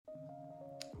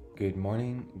Good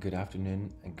morning, good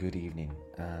afternoon, and good evening,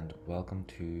 and welcome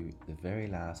to the very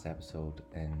last episode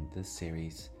in this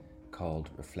series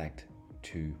called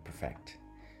Reflect2Perfect.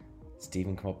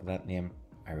 Stephen came up with that name.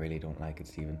 I really don't like it,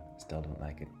 Stephen. Still don't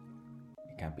like it.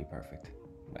 You can't be perfect.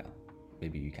 Well,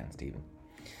 maybe you can, Stephen.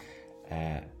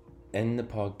 In the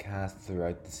podcast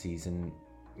throughout the season,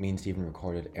 me and Stephen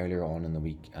recorded earlier on in the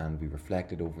week, and we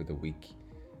reflected over the week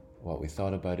what we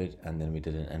thought about it, and then we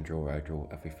did an intro or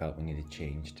outro if we felt we needed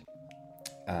changed.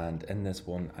 And in this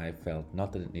one, I felt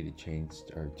not that it needed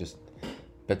changed or just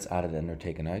bits added in or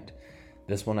taken out.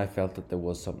 This one, I felt that there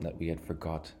was something that we had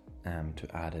forgot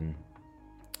to add in,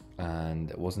 and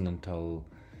it wasn't until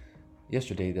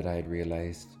yesterday that I had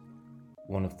realised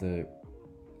one of the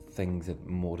things that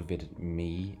motivated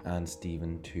me and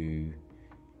Stephen to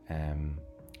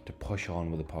push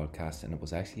on with the podcast, and it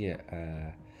was actually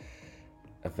a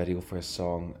video for a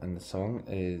song, and the song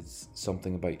is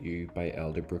Something About You by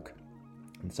Elderbrook.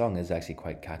 And the song is actually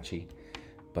quite catchy,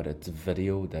 but it's a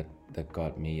video that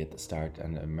got me at the start.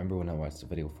 And I remember when I watched the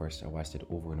video first, I watched it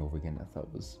over and over again. I thought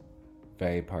it was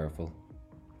very powerful.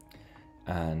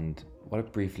 And what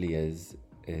it briefly is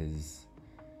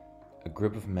a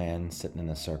group of men sitting in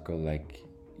a circle like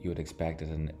you would expect at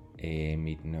an AA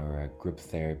meeting or a group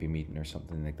therapy meeting or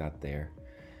something like that there.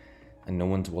 And no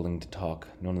one's willing to talk.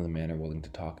 None of the men are willing to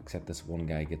talk except this one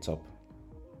guy gets up.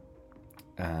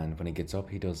 And when he gets up,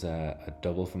 he does a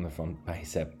double from the front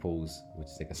bicep pose, which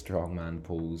is like a strongman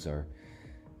pose or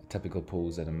a typical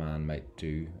pose that a man might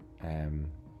do.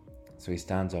 So he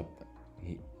stands up,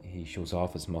 he shows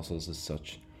off his muscles as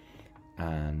such,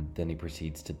 and then he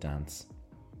proceeds to dance.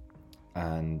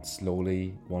 And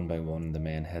slowly, one by one, the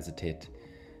men hesitate,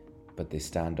 but they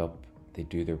stand up, they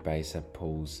do their bicep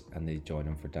pose, and they join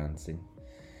him for dancing.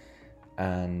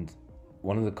 And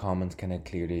one of the comments kind of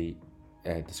clearly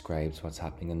describes what's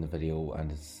happening in the video,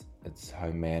 and it's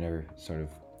how men are sort of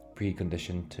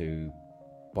preconditioned to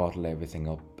bottle everything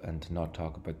up and to not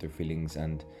talk about their feelings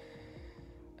and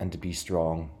to be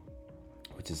strong,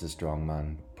 which is a strong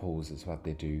man pose is what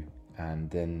they do. And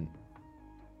then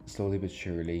slowly but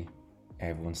surely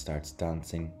everyone starts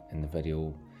dancing in the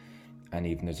video, and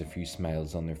even there's a few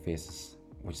smiles on their faces,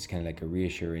 which is kind of like a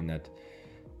reassuring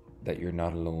that you're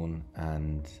not alone.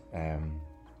 And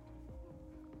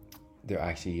they're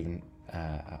actually even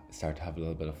start to have a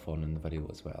little bit of fun in the video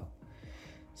as well.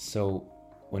 So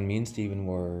when me and Stephen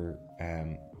were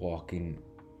walking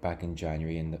back in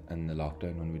January in the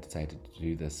lockdown, when we decided to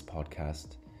do this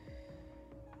podcast,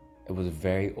 it was a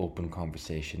very open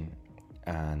conversation,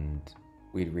 and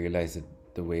we'd realised that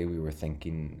the way we were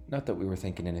thinking, not that we were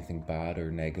thinking anything bad or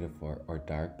negative or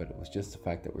dark, but it was just the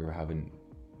fact that we were having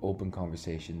open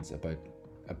conversations about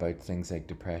things like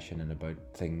depression and about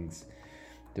things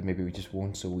that maybe we just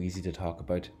weren't so easy to talk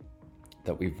about,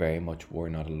 that we very much were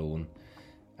not alone,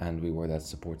 and we were that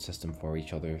support system for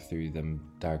each other through them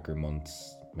darker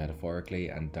months metaphorically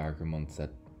and darker months that,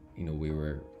 you know, we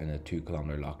were in a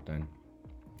 2-kilometer lockdown.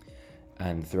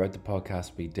 And throughout the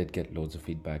podcast we did get loads of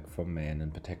feedback from men in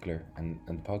particular, and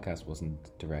the podcast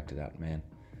wasn't directed at men,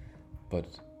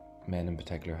 but men in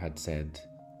particular had said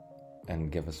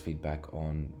and give us feedback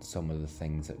on some of the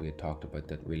things that we had talked about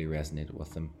that really resonated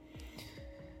with them.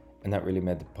 And that really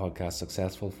made the podcast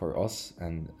successful for us,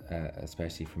 and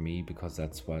especially for me, because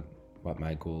that's what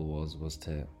my goal was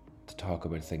to talk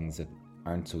about things that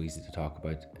aren't so easy to talk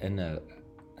about in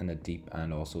a deep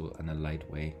and also in a light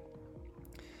way.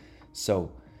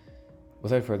 So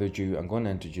without further ado, I'm going to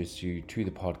introduce you to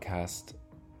the podcast.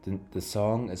 The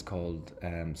song is called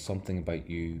Something About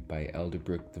You by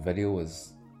Elderbrook. The video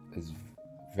is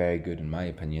very good in my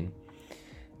opinion.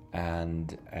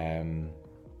 And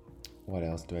what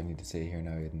else do I need to say here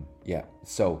now, Aidan? Yeah,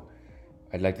 so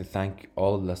I'd like to thank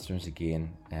all the listeners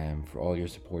again for all your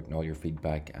support and all your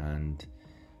feedback, and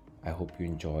I hope you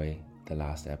enjoy the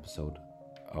last episode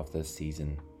of this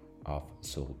season of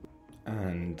Soul.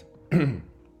 And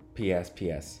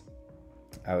PS,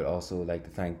 I would also like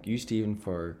to thank you, Stephen,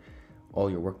 for all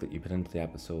your work that you put into the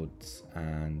episodes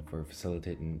and for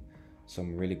facilitating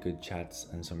some really good chats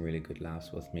and some really good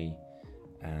laughs with me.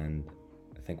 And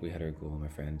I think we hit our goal, my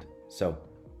friend. So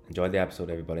enjoy the episode,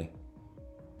 everybody.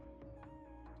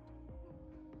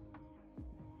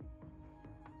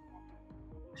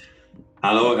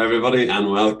 Hello, everybody, and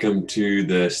welcome to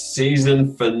the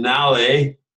season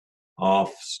finale of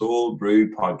Soul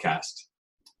Brew Podcast,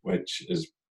 which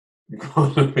is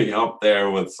going to be up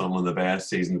there with some of the best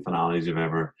season finales you've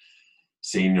ever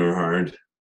seen or heard.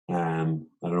 I don't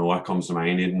know what comes to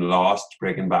mind. Even Lost,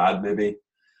 Breaking Bad, maybe.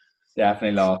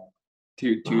 Definitely Lost.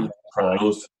 Two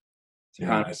Sopranos.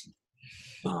 Yeah,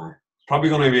 probably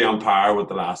going to be on par with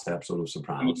the last episode of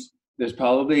Sopranos. There's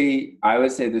probably, I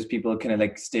would say there's people kind of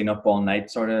like staying up all night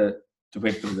sort of to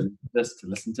wait for this to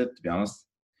listen to it, to be honest.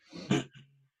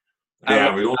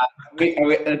 Yeah, we don't. Are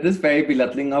we at this very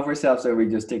belittling of ourselves, or are we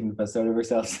just taking the piss out of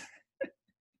ourselves?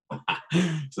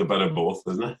 It's a bit of both,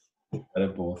 isn't it? A bit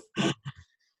of both.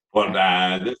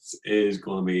 But this is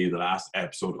going to be the last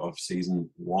episode of season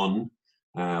 1.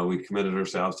 We committed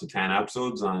ourselves to 10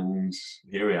 episodes, and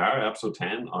here we are, episode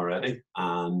 10 already.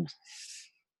 And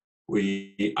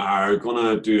we are going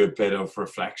to do a bit of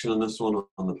reflection on this one,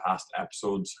 on the past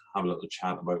episodes, have a little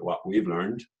chat about what we've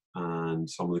learned and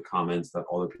some of the comments that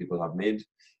other people have made.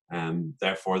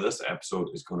 Therefore, this episode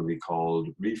is going to be called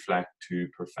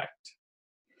Reflect2Perfect.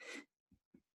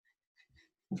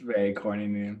 It's a very corny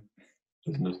name.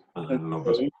 Isn't it? I love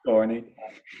it. Corny.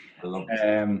 I love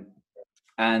it.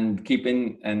 And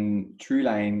keeping in true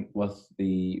line with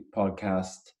the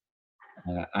podcast,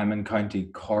 I'm in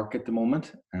County Cork at the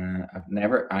moment. I've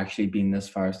never actually been this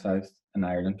far south in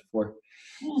Ireland before.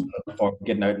 So before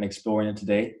getting out and exploring it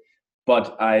today.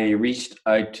 But I reached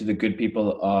out to the good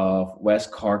people of West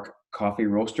Cork Coffee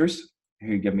Roasters,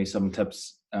 who give me some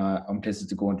tips on places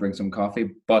to go and drink some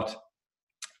coffee. But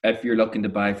if you're looking to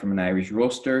buy from an Irish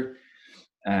roaster,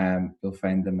 you'll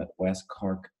find them at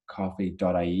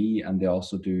westcorkcoffee.ie, and they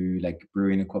also do like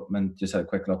brewing equipment. Just had a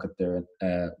quick look at their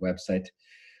website.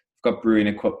 They've got brewing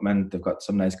equipment. They've got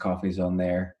some nice coffees on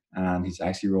there, and he's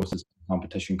actually roasted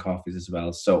competition coffees as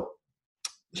well. So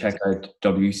check out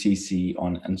WCC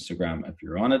on Instagram if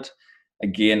you're on it.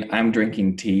 Again, I'm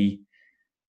drinking tea,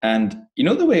 and you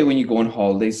know the way when you go on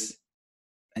holidays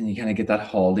and you kind of get that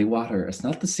holiday water, it's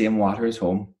not the same water as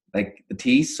home. Like the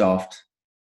tea's soft.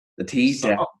 The tea's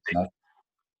soft.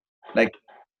 Like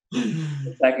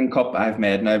the second cup I've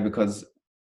made now, because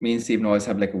me and Stephen always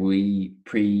have like a wee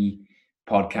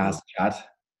pre-podcast chat.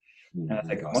 And I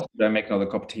think I must make another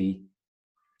cup of tea.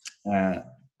 But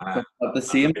the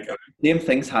same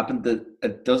things happen. That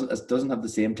it doesn't have the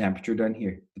same temperature down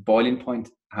here. The boiling point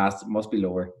must be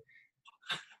lower.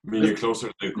 I mean, you're closer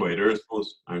to the equator, I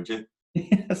suppose, aren't you?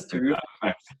 That's true.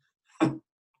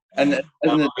 And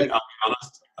I'll be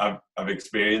honest, I've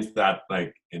experienced that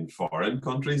like in foreign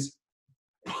countries,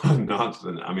 but not.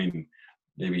 I mean,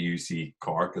 maybe you see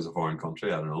Cork as a foreign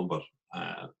country. I don't know, but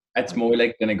it's more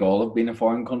like Donegal being a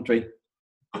foreign country.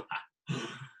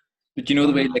 But you know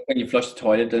the way, like when you flush the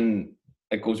toilet and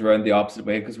it goes around the opposite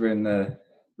way because we're in the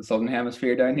southern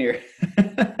hemisphere down here.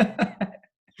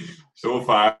 So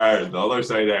far, the other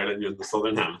side of Ireland, you're in the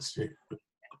southern hemisphere.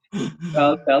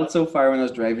 Well, it felt so far when I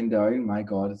was driving down. My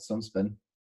God, it's some spin.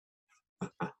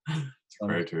 It's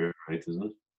very true, right? Isn't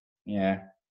it? Yeah.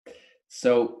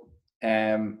 So,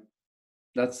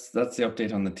 that's the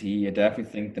update on the tea. I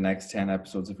definitely think the next 10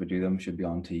 episodes, if we do them, should be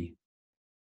on tea.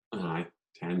 10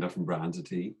 different brands of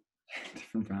tea.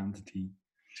 Different brands of tea.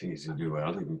 Jeez, you do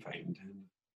well to even find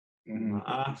 10. Mm-hmm.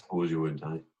 I suppose you would,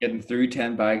 die. Getting through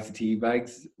 10 bags of tea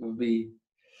bags would be.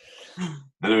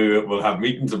 I know we'll have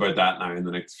meetings about that now in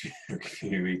the next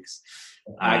few weeks.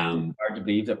 Hard to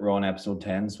believe that we're on episode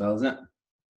 10 as well, isn't it?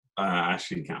 I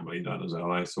actually can't believe that as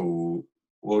well. So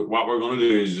what we're going to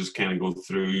do is just kind of go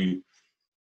through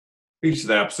each of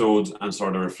the episodes and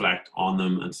sort of reflect on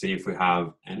them and see if we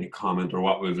have any comment or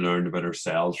what we've learned about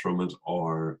ourselves from it,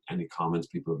 or any comments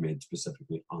people have made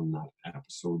specifically on that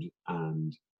episode.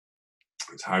 And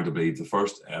it's hard to believe the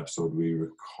first episode we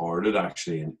recorded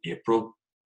actually in April.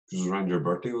 It was around your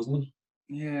birthday, wasn't it?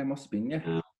 Yeah, it must have been,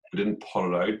 yeah. We didn't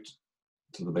put it out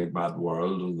to the big bad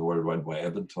world and the World Wide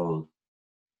Web until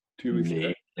 2 weeks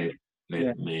May, late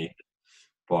May.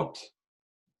 But,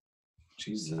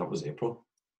 Jesus, that was April.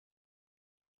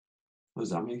 What does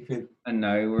that make you feel? And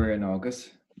now we're in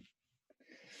August.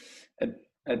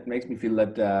 It makes me feel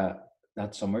that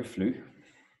that summer flew.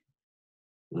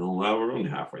 No, well, we're only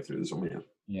halfway through the summer yet.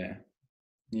 Yeah.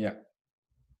 Yeah.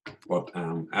 But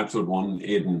episode 1,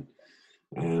 Aidan,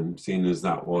 seeing as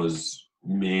that was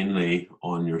mainly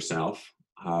on yourself,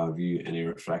 have you any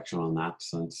reflection on that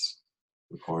since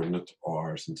recording it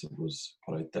or since it was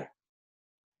put out there?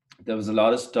 There was a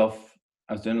lot of stuff.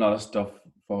 I was doing a lot of stuff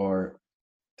for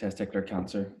testicular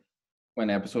cancer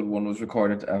when episode 1 was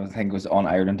recorded. I think it was on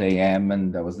Ireland AM,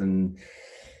 and that was in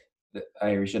the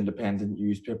Irish Independent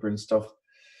newspaper and stuff.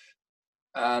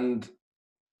 And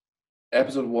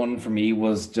episode 1 for me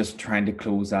was just trying to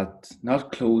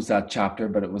not close that chapter,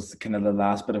 but it was kind of the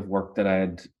last bit of work that I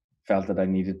had felt that I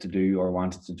needed to do or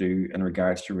wanted to do in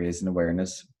regards to raising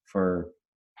awareness for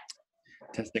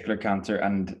testicular cancer.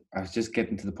 And I was just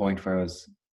getting to the point where I was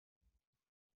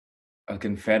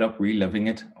getting fed up reliving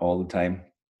it all the time.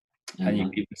 Mm-hmm. And you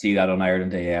can see that on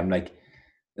Ireland AM. Like,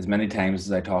 as many times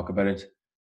as I talk about it,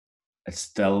 it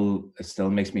still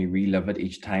makes me relive it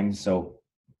each time. So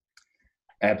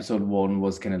episode 1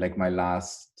 was kind of like my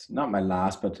last, not my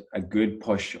last, but a good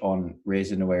push on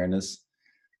raising awareness,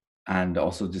 and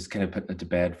also just kind of putting it to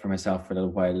bed for myself for a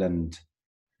little while, and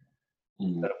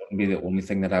that wouldn't be the only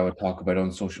thing that I would talk about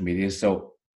on social media.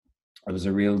 So it was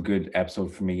a real good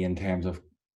episode for me in terms of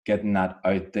getting that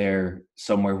out there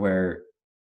somewhere where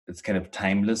it's kind of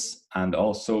timeless, and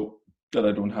also that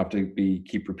I don't have to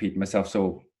keep repeating myself.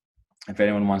 So if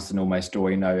anyone wants to know my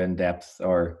story now in depth,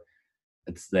 or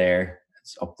it's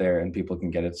up there and people can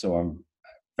get it. So I'm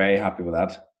very happy with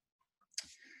that.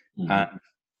 And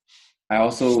I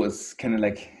also was kind of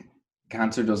like,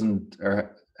 cancer doesn't,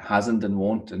 or hasn't, and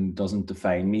won't, and doesn't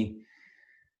define me.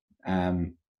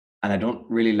 And I don't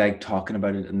really like talking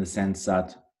about it in the sense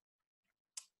that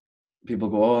people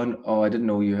go, oh, I didn't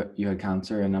know you had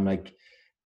cancer. And I'm like,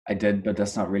 I did, but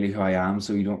that's not really who I am.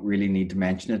 So you don't really need to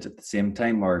mention it at the same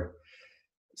time.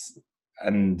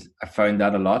 And I found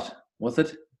that a lot with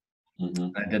it.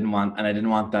 I didn't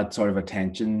want that sort of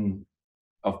attention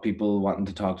of people wanting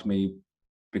to talk to me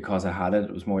because I had it.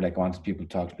 It was more like I wanted people to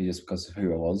talk to me just because of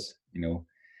who I was, you know.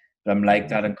 But I'm like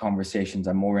that in conversations.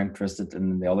 I'm more interested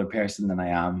in the other person than I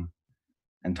am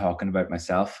in talking about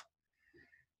myself.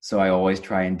 So I always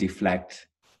try and deflect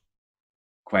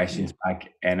questions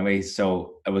back anyway.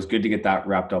 So it was good to get that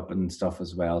wrapped up and stuff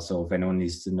as well. So if anyone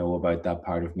needs to know about that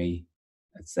part of me,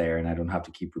 it's there, and I don't have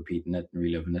to keep repeating it and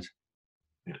reliving it.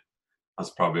 Yeah, that's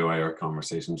probably why our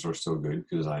conversations are so good,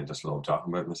 because I just love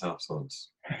talking about myself. So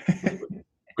it's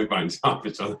we bounce off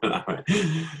each other that way.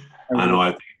 I know. I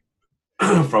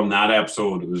think from that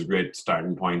episode, it was a great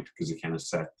starting point because it kind of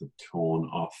set the tone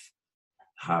of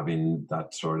having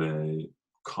that sort of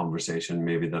conversation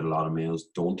maybe that a lot of males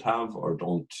don't have or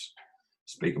don't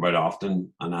speak about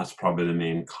often. And that's probably the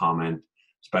main comment,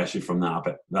 especially from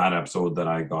that episode, that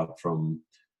I got from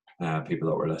people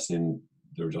that were listening.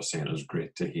 They were just saying it was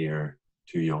great to hear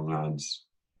two young lads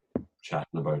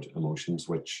chatting about emotions,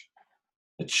 which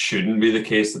it shouldn't be the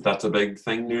case that that's a big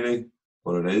thing really,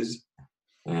 but it is.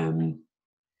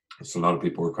 So a lot of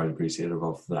people were quite appreciative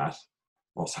of that,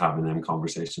 us having them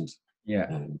conversations.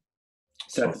 Yeah.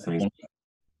 So I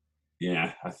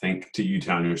think to you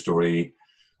telling your story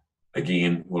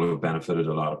again will have benefited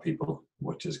a lot of people,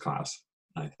 which is class,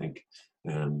 I think.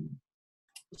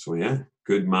 So yeah,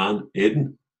 good man,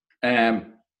 Aidan.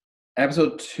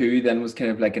 Episode 2 then was kind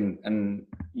of like and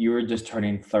you were just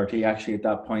turning 30 actually at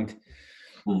that point.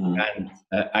 And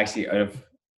actually, out of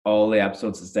all the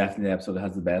episodes, it's definitely the episode that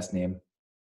has the best name.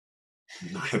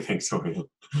 I think so.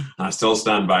 I still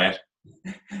stand by it.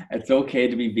 It's okay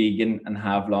to be vegan and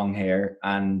have long hair,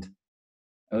 and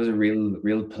it was a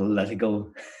real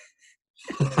political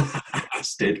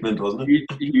statement, wasn't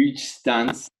it? Huge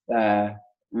stance,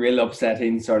 real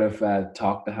upsetting sort of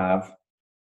talk to have.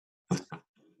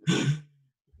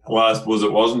 Well, I suppose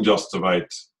it wasn't just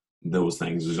about those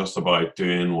things. It was just about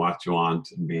doing what you want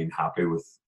and being happy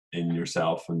within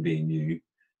yourself and being you,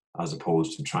 as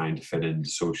opposed to trying to fit into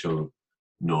social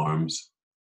norms,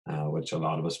 which a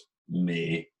lot of us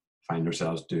may find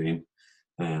ourselves doing.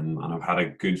 And I've had a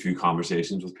good few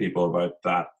conversations with people about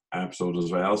that episode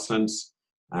as well since,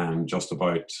 just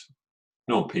about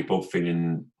people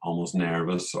feeling almost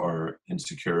nervous or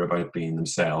insecure about being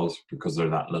themselves because they're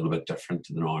that little bit different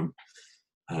to the norm,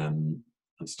 and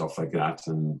stuff like that.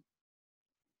 And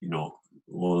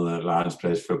one of the lads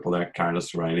plays football there,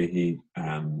 Carlos Riley. He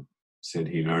said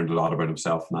he learned a lot about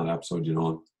himself in that episode.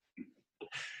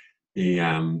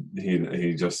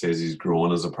 He just says he's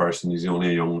grown as a person. He's only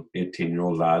a young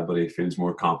 18-year-old lad, but he feels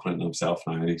more confident in himself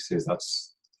now, and he says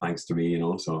that's thanks to me.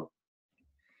 So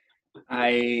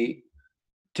I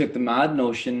took the mad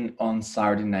notion on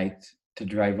Saturday night to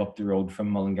drive up the road from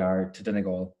Mullingar to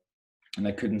Donegal, and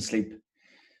I couldn't sleep.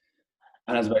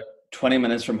 And I was about 20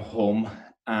 minutes from home,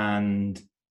 and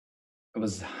it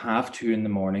was 2:30 in the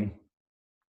morning,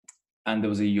 and there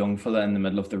was a young fella in the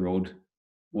middle of the road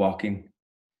walking,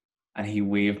 and he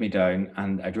waved me down,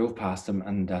 and I drove past him,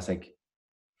 and I was like,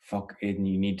 fuck, Aidan,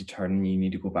 you need to turn and you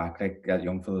need to go back. Like, that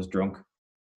young fella's drunk.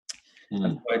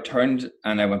 And so I turned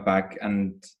and I went back,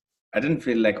 and I didn't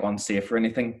feel like unsafe or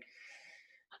anything.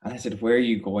 And I said, where are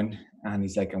you going? And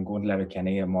he's like, I'm going to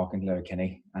Letterkenny. I'm walking to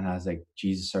Letterkenny. And I was like,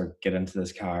 Jesus, sir, get into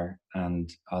this car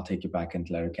and I'll take you back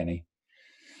into Letterkenny.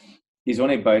 He's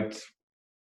definitely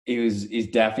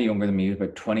younger than me. He was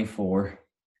about 24.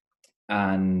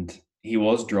 And he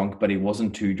was drunk, but he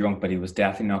wasn't too drunk, but he was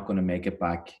definitely not going to make it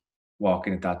back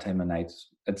walking at that time of night.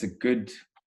 It's a good,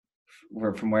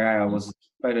 from where I was,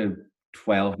 about a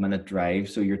 12-minute drive.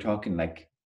 So you're talking like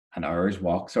an hour's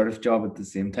walk sort of job at the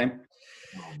same time.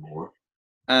 No more.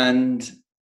 And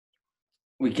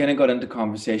we kind of got into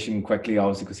conversation quickly,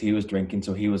 obviously, because he was drinking.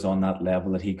 So he was on that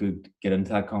level that he could get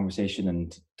into that conversation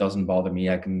and doesn't bother me.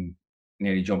 I can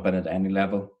nearly jump in at any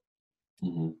level.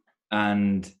 Mm-hmm.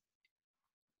 And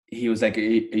he was like, are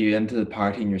you into the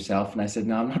partying yourself? And I said,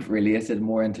 no, I'm not really. I said,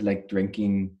 more into like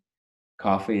drinking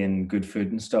coffee and good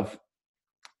food and stuff.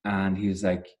 And he's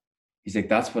like,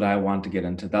 that's what I want to get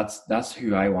into. That's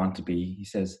who I want to be. He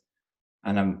says,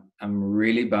 and I'm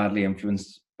really badly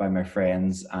influenced by my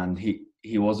friends. And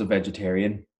he was a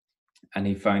vegetarian, and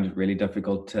he found it really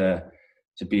difficult to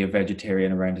be a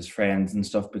vegetarian around his friends and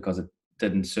stuff because it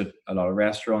didn't suit a lot of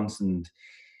restaurants. And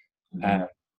Mm-hmm.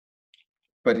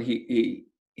 but he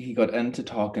got into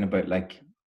talking about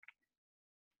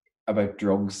about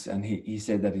drugs, and he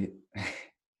said that he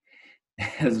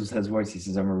his words, he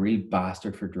says, I'm a real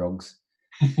bastard for drugs.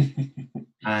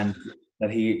 And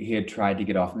that he had tried to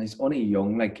get off, and he's only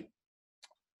young, like,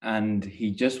 and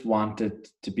he just wanted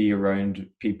to be around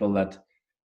people that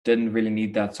didn't really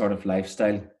need that sort of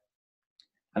lifestyle.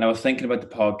 And I was thinking about the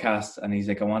podcast, and he's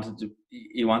like,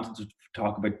 he wanted to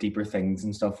talk about deeper things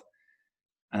and stuff.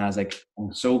 And I was like,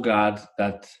 I'm so glad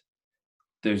that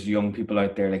there's young people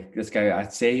out there. Like this guy,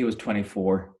 I'd say he was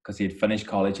 24 because he had finished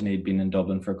college and he'd been in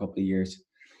Dublin for a couple of years.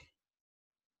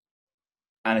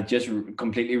 And it just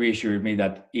completely reassured me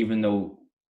that even though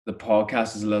the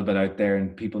podcast is a little bit out there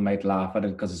and people might laugh at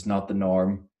it because it's not the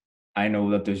norm, I know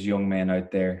that there's young men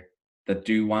out there that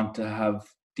do want to have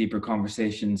deeper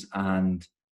conversations and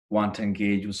want to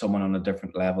engage with someone on a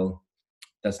different level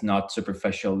that's not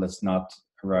superficial, that's not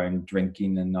around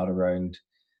drinking and not around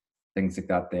things like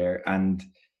that there. And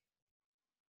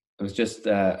it was just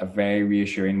a very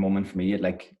reassuring moment for me at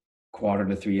like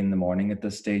 2:45 in the morning at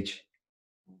this stage.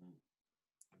 Did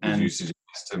you And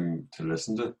suggest him to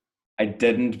listen to? I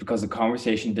didn't, because the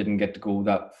conversation didn't get to go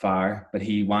that far, but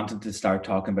he wanted to start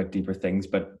talking about deeper things.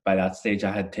 But by that stage,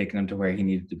 I had taken him to where he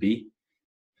needed to be.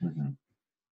 Mm-hmm.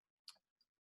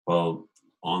 Well,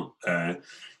 on a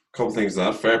couple things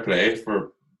that fair play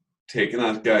for taking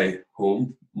that guy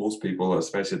home. Most people,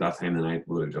 especially at that time of the night,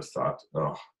 would have just thought,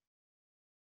 oh,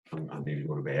 I need to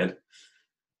go to bed.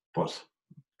 But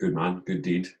good man, good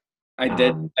deed. I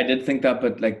did think that,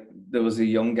 but like there was a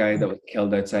young guy that was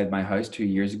killed outside my house 2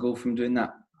 years ago from doing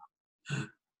that.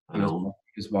 I know.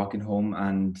 He was walking home,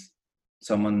 and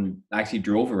someone actually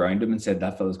drove around him and said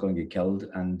that fella's going to get killed.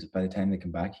 And by the time they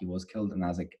came back, he was killed. And I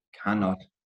was like, cannot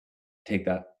take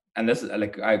that. And this is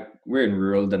like, we're in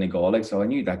rural Donegal, like, so I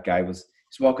knew that guy was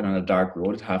walking on a dark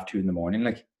road at 2:30 in the morning,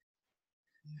 like.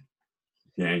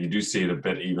 Yeah, you do see it a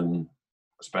bit, even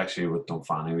especially with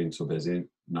Dunfanny being so busy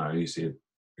now. You see it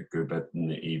a good bit in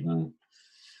the evening,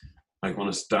 like when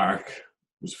it's dark.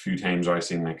 There's a few times where I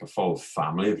seen like a full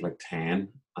family of like 10,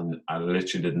 and I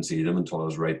literally didn't see them until I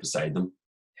was right beside them,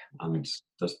 and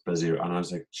just busy. And I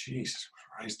was like, Jesus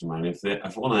Christ, man!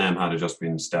 If one of them had just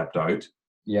been stepped out,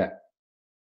 Yeah,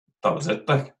 that was it.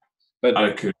 Like, but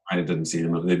I didn't see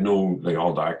them. They'd no like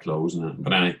all dark clothes,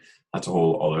 but anyway, that's a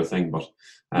whole other thing. But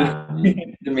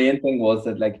the main thing was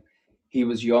that like he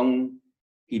was young,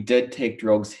 he did take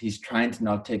drugs. He's trying to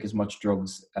not take as much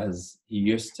drugs as he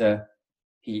used to.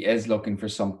 He is looking for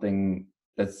something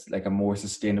that's like a more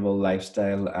sustainable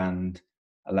lifestyle, and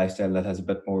a lifestyle that has a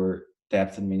bit more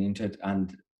depth and meaning to it.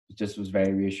 And it just was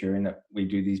very reassuring that we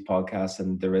do these podcasts,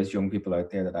 and there is young people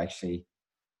out there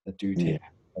that do take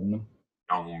from them.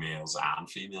 Young males and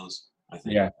females, I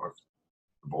think, Yeah. or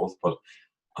both. But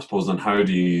I suppose then, how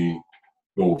do you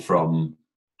go from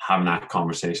having that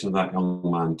conversation with that young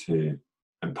man to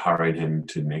empowering him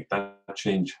to make that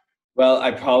change? Well,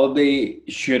 I probably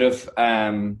should have.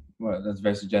 Well, that's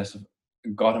very suggestive.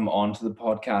 Got him onto the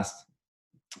podcast,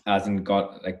 as in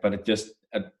got like, but it just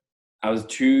I was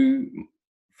too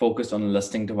focused on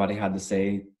listening to what he had to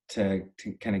say to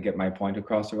kind of get my point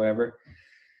across or whatever.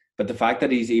 But the fact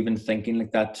that he's even thinking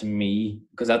like that to me,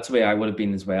 because that's the way I would have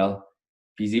been as well.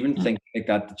 If he's even thinking like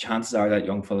that, the chances are that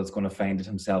young fella's going to find it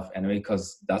himself anyway,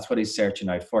 because that's what he's searching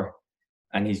out for,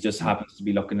 and he's just happens to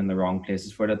be looking in the wrong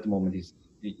places for it at the moment.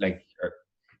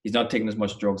 He's not taking as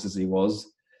much drugs as he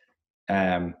was.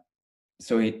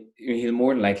 So he'll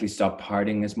more than likely stop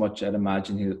partying as much. I'd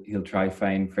imagine he'll try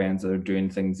find friends that are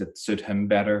doing things that suit him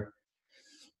better.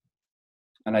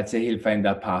 And I'd say he'll find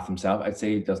that path himself. I'd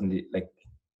say he doesn't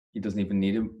even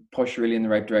need to push really in the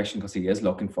right direction because he is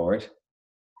looking for it.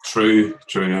 True.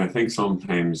 I think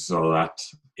sometimes that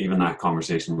even that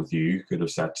conversation with you could have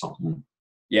said something.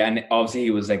 Yeah, and obviously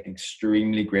he was like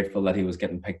extremely grateful that he was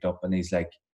getting picked up, and he's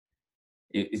like,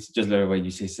 it's just literally what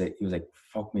you say. He was like,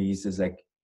 "Fuck me," he says, like,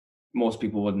 most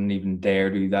people wouldn't even dare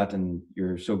do that, and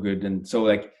you're so good. And so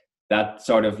like that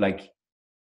sort of like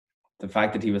the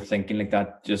fact that he was thinking like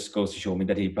that just goes to show me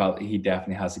that he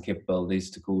definitely has the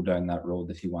capabilities to go down that road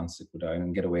that he wants to go down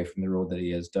and get away from the road that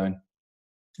he is down.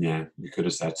 Yeah, you could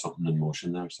have set something in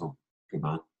motion there, so good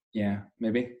man. Yeah,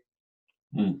 maybe.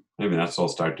 Maybe that's what I'll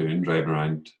start doing, driving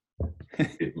around,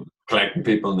 collecting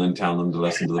people and then telling them to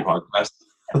listen to the podcast.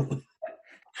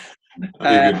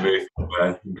 That'd be a good way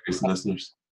for increasing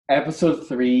listeners. Episode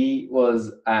 3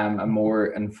 was a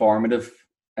more informative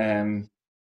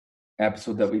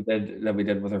episode that we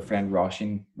did with our friend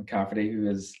Roisin McCafferty, who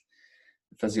is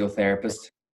a physiotherapist.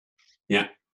 Yeah,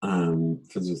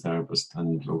 physiotherapist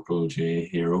and local J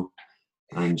hero,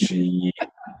 and she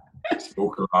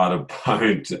spoke a lot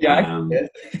about.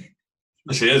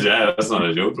 She is, yeah. That's not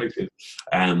a joke. Like,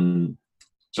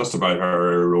 just about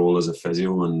her role as a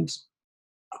physio, and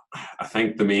I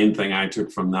think the main thing I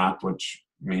took from that, which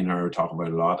me and her talk about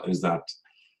a lot, is that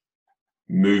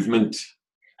movement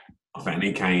of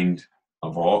any kind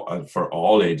of all for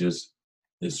all ages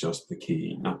is just the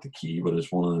key. Not the key, but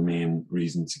it's one of the main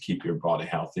reasons to keep your body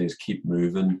healthy is keep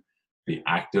moving, be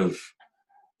active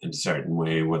in a certain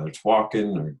way, whether it's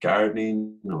walking or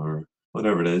gardening or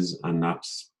whatever it is, and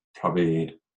that's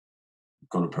probably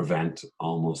going to prevent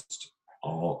almost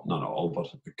all, not all, but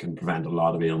it can prevent a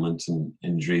lot of ailments and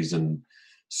injuries and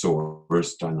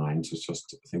sores down the line. So it's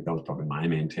just, I think that was probably my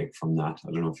main take from that.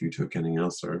 I don't know if you took anything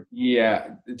else or. Yeah,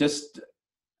 just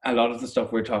a lot of the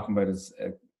stuff we're talking about is,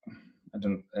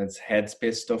 it's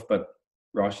headspace stuff, but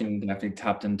Roisin definitely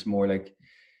tapped into more like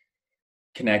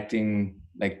connecting,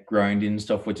 like grounding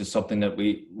stuff, which is something that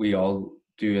we all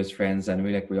do as friends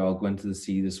anyway. Like we all go into the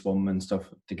sea to swim and stuff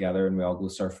together, and we all go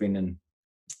surfing. And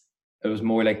it was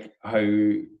more like how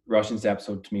Roisin's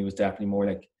episode to me was definitely more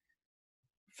like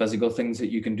physical things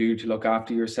that you can do to look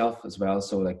after yourself as well.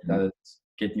 So like that is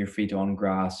getting your feet on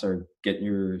grass or getting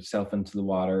yourself into the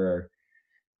water or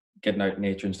getting out in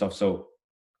nature and stuff. So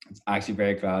it's actually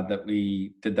very glad that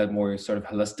we did that more sort of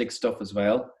holistic stuff as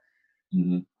well.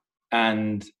 Mm-hmm.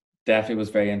 And definitely was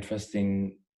very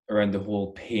interesting around the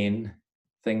whole pain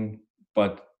thing.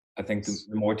 But I think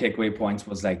the more takeaway points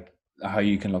was like how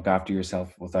you can look after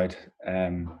yourself without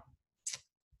on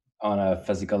a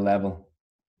physical level.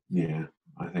 Yeah,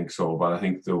 I think so. But I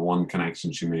think the one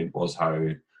connection she made was how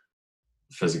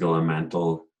physical and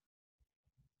mental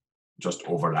just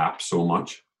overlap so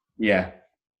much. Yeah.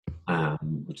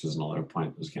 Which is another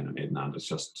point that was kind of made, and it's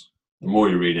just the more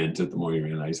you read into it, the more you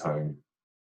realize how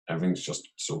everything's just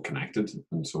so connected,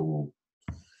 and so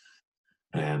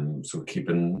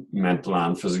keeping mental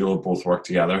and physical both work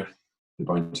together. They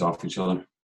bounce off each other.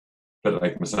 A bit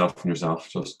like myself and yourself,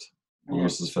 just one of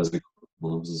us is physical,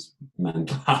 one of us is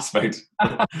mental aspect.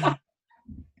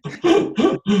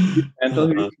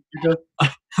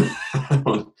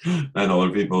 And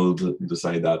other people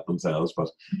decide that themselves, but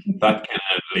that kind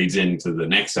of leads into the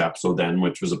next episode then,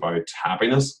 which was about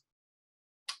happiness.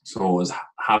 So as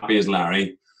Happy as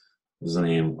Larry is the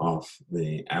name of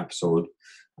the episode,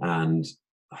 and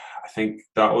I think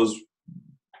that was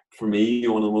for me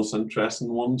one of the most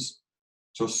interesting ones.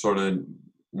 Just sort of,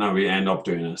 now we end up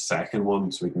doing a second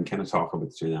one, so we can kind of talk about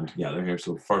the two of them together here.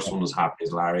 So the first one is Happy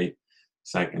as Larry,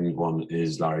 second one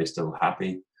is Larry Still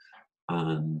Happy?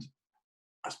 And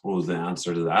I suppose the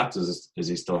answer to that is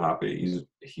he still happy?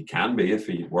 He can be if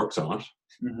he works on it.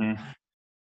 Mm-hmm.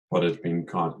 But it's being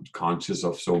conscious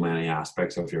of so many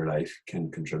aspects of your life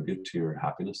can contribute to your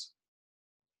happiness.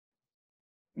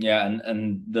 Yeah,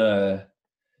 and the,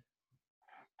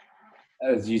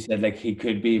 as you said, like he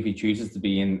could be if he chooses to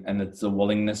be, and it's the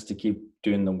willingness to keep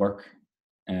doing the work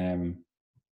to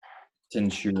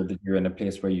ensure that you're in a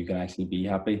place where you can actually be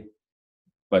happy.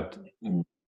 But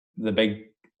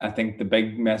I think the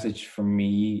big message for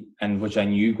me, and which I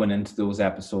knew going into those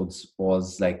episodes,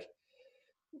 was like,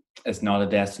 it's not a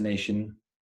destination.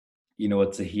 You know,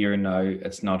 it's a here and now.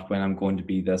 It's not when I'm going to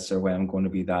be this or when I'm going to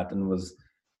be that. And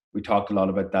we talked a lot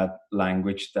about that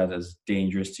language that is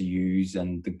dangerous to use,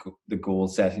 and the goal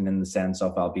setting in the sense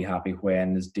of I'll be happy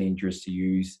when is dangerous to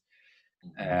use.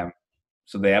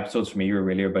 So the episodes for me were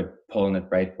really about pulling it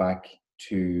right back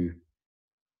to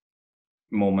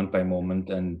moment by moment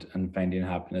and finding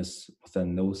happiness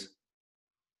within those.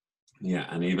 Yeah,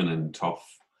 and even in tough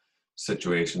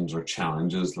situations or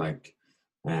challenges, like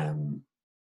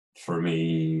for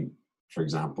me, for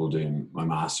example, doing my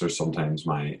master's, sometimes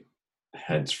my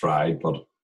head's fried, but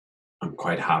I'm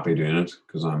quite happy doing it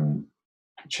because I'm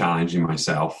challenging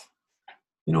myself,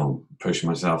 you know, pushing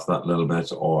myself that little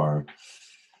bit. Or,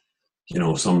 you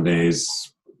know, some days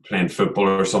playing football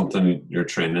or something, your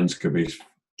trainings could be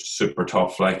super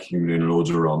tough. Like, you're doing loads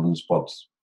of runs, but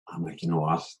I'm like, you know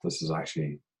what? This is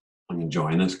actually, I'm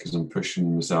enjoying this because I'm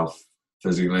pushing myself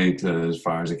physically to as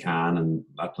far as I can, and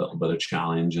that little bit of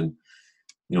challenge. And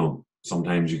you know,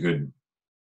 sometimes it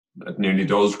nearly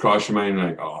does cross your mind,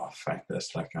 like, oh, fuck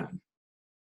this, like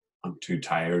I'm too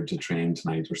tired to train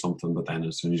tonight or something. But then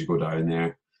as soon as you go down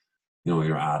there, you know,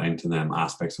 you're adding to them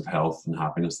aspects of health and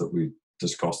happiness that we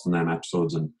discussed in them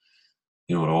episodes, and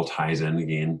you know, it all ties in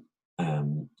again.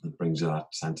 It brings you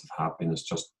that sense of happiness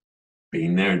just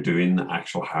being there doing the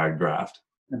actual hard graft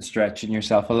and stretching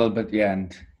yourself a little bit, yeah,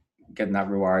 and getting that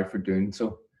reward for doing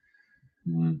so.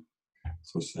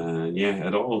 So it's,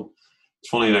 it's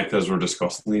funny, like, as we're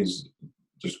discussing these,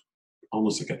 just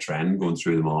almost like a trend going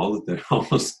through them all, that they're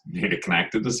almost nearly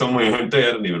connected to some way, aren't they?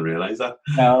 I didn't even realize that.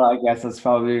 Well, I guess that's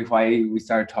probably why we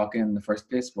started talking in the first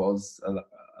place, was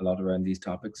a lot around these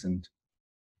topics. And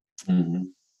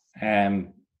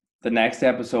the next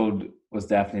episode was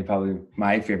definitely probably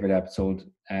my favorite episode,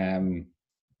 and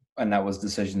that was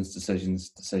Decisions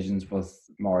with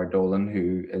Maura Dolan,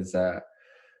 who is a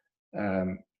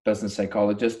business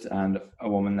psychologist and a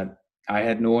woman that I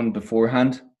had known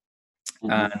beforehand.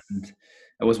 And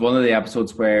it was one of the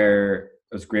episodes where it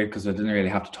was great because I didn't really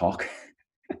have to talk.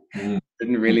 Didn't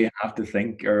really have to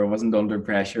think, or wasn't under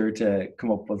pressure to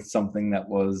come up with something that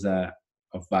was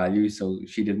of value. So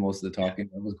she did most of the talking.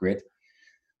 It was great.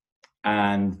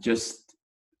 And just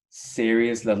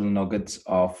serious little nuggets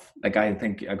of, like, I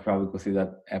think I could probably go through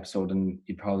that episode and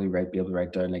you'd probably be able to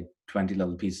write down like 20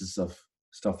 little pieces of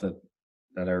stuff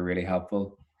that are really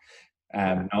helpful.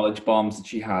 Knowledge bombs that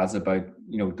she has about,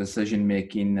 you know, decision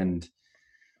making and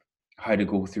how to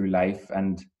go through life,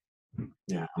 and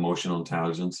emotional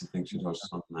intelligence. I think she touched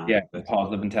on that. Yeah,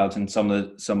 positive intelligence. Some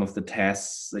of the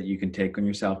tests that you can take on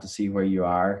yourself to see where you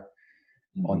are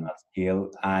on that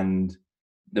scale. And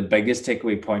the biggest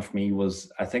takeaway point for me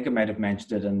was, I think I might have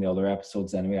mentioned it in the other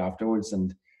episodes anyway afterwards,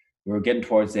 and we were getting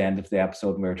towards the end of the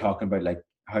episode and we were talking about like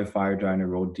how far down a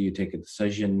road do you take a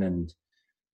decision,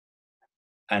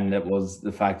 and it was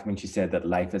the fact when she said that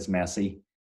life is messy,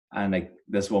 and like,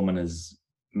 this woman is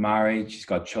married, she's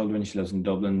got children, she lives in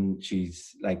Dublin,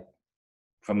 she's like,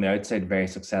 from the outside, very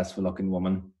successful looking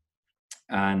woman,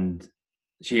 and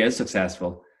she is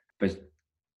successful, but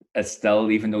it's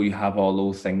still, even though you have all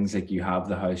those things, like you have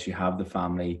the house, you have the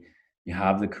family, you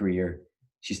have the career,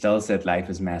 she still said life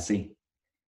is messy,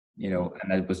 you know.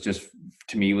 And it was just,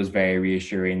 to me, was very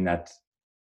reassuring that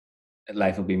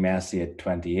life will be messy at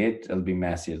 28, it'll be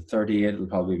messy at 38, it'll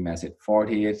probably be messy at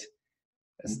 48.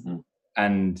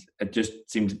 And it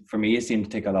just seemed, for me, it seemed to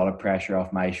take a lot of pressure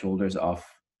off my shoulders of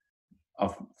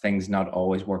things not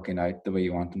always working out the way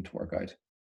you want them to work out,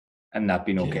 and that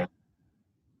being okay.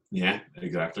 Yeah,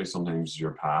 exactly. Sometimes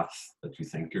your path that you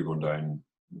think you're going down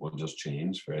will just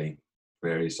change very,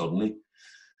 very suddenly.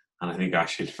 And I think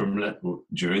actually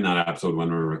during that episode when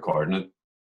we were recording it,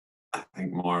 I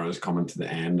think Maura was coming to the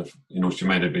end of, you know, she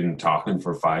might have been talking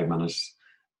for 5 minutes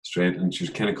straight, and she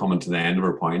was kind of coming to the end of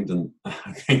her point, and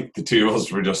I think the two of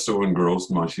us were just so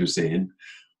engrossed in what she was saying,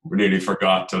 we nearly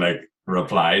forgot to like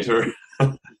reply to her.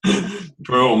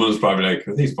 Poor woman was probably like,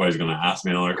 are these boys going to ask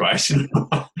me another question?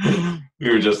 We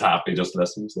were just happy just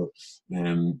listening. So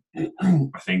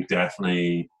I think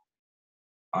definitely,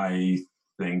 I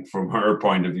think from her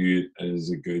point of view, it is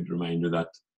a good reminder that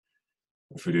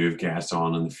if we do have guests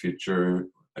on in the future,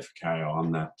 if we carry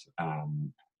on, that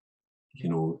you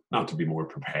know, not to be more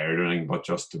prepared or anything, but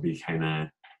just to be kind of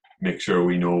make sure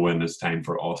we know when it's time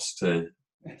for us to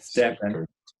step in.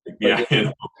 Yeah, you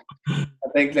know. I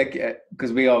think, like,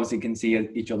 because we obviously can see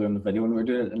each other in the video when we're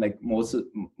doing it, and like most of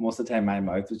the time my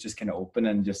mouth was just kind of open,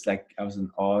 and just like I was in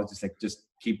awe, just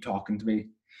keep talking to me.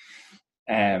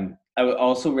 I would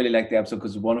also really like the episode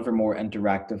because one of her more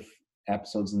interactive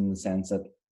episodes, in the sense that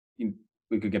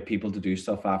we could get people to do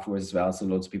stuff afterwards as well. So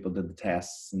loads of people did the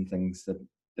tests and things that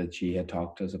she had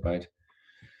talked to us about.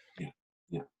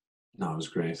 Yeah, no, it was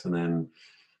great. And then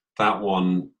that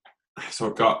one, so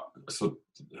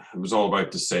it was all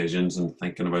about decisions and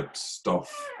thinking about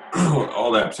stuff.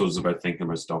 All the episodes about thinking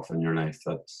about stuff in your life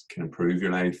that can improve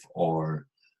your life, or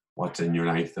what's in your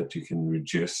life that you can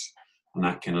reduce. And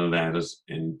that kind of led us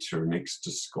into our next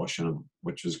discussion,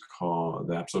 which was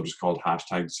the episode was called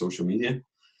 #social media.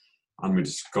 And we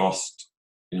discussed,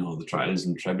 you know, the trials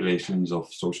and tribulations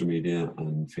of social media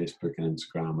and Facebook and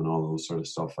Instagram and all those sort of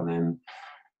stuff. And then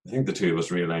I think the two of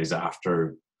us realized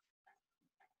after,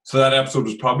 so that episode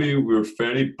was probably, we were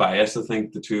fairly biased. I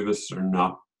think the two of us are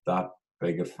not that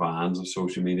big of fans of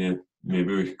social media.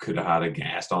 Maybe we could have had a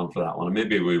guest on for that one.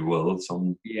 Maybe we will day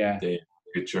in the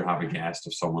future have a guest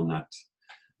of someone that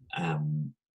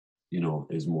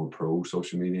is more pro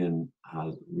social media, and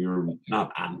we were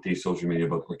not anti social media,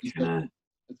 but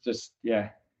It's just, yeah.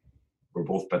 we're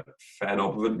both a bit fed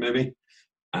up of it maybe.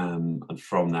 And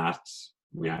from that,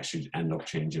 we actually end up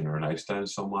changing our lifestyle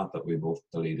somewhat, that we both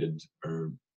deleted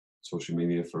our social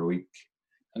media for a week.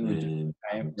 And we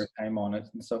took time on it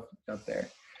and stuff out there.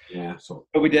 Yeah, so.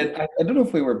 But we did, I don't know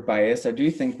if we were biased. I do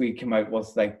think we came out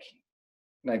with like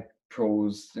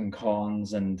pros and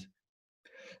cons, and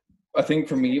I think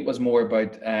for me it was more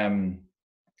about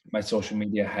my social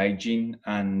media hygiene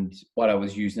and what I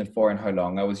was using it for and how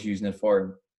long I was using it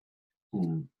for.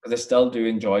 Because I still do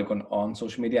enjoy going on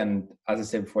social media, and as I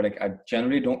said before, like I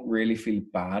generally don't really feel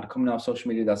bad coming off social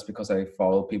media. That's because I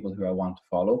follow people who I want to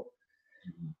follow.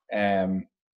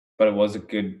 But it was a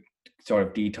good sort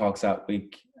of detox that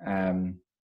week. I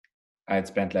had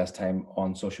spent less time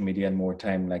on social media and more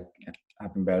time like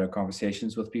having better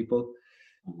conversations with people.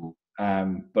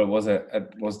 But it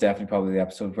was definitely probably the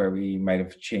episode where we might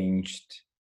have changed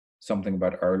something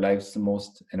about our lives the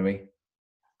most, anyway.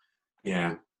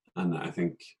 Yeah, and I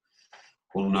think,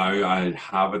 well, now I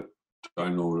have it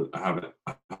downloaded. I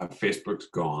have Facebook's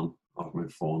gone off my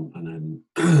phone, and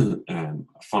then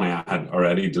funny, I had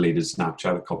already deleted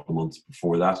Snapchat a couple of months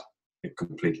before that. It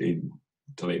completely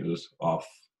deleted it off.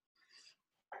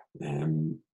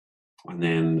 And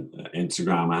then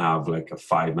Instagram, I have like a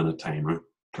 5-minute timer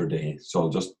per day, so I'll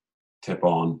just tip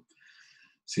on,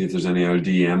 see if there's any old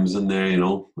DMs in there,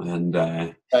 and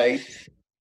right.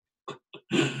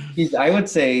 I would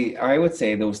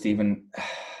say though, Stephen,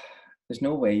 there's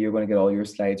no way you're going to get all your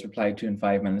slides replied to in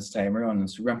 5 minutes timer on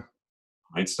Instagram.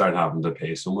 I'd start having to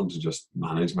pay someone to just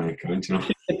manage my account,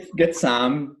 Get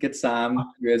Sam,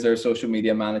 who is our social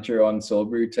media manager on Soul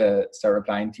Brew, to start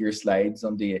replying to your slides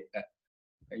on the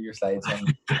your slides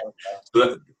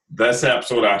on. This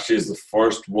episode actually is the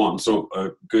first one. So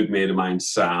a good mate of mine,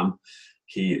 Sam,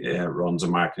 he runs a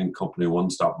marketing company, One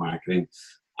Stop Marketing,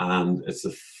 and it's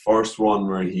the first one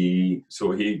where he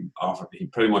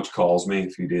pretty much calls me a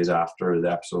few days after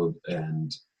the episode,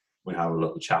 and we have a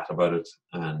little chat about it,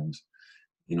 and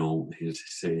he'll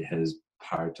say his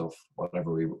part of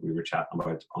whatever we were chatting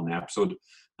about on the episode.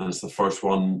 And it's the first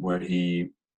one where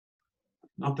he,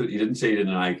 not that he didn't say he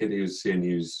didn't like it, he was saying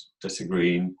he was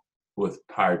disagreeing with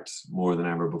parts more than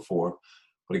ever before.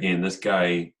 But again, this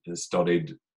guy has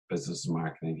studied business and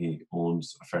marketing. He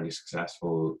owns a fairly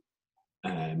successful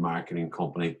marketing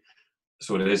company.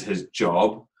 So it is his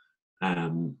job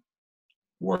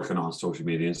working on social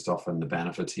media and stuff, and the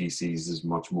benefits he sees is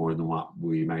much more than what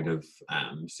we might have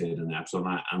said in the episode.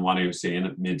 And what he was saying,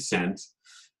 it made sense.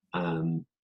 And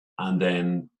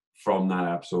then from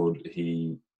that episode,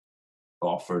 he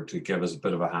offered to give us a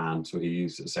bit of a hand. So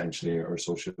he's essentially our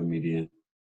social media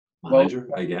manager,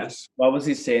 I guess. What was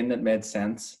he saying that made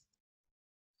sense?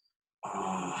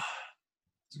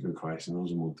 It's a good question. That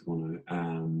was a month ago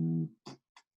now.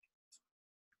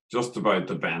 Just about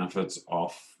the benefits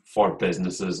for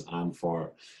businesses and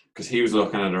because he was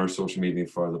looking at our social media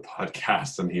for the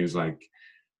podcast, and he was like,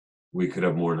 we could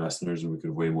have more listeners and we could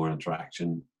have way more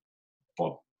interaction,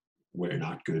 but we're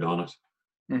not good on it,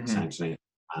 essentially.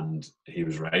 And he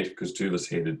was right, because two of us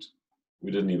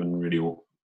we didn't even really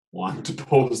want to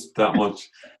post that much,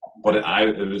 but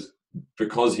it was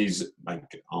because he's like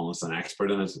almost an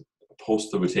expert in it. A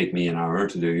post that would take me an hour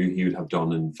to do, he would have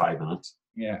done in 5 minutes.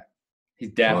 Yeah.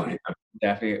 He's definitely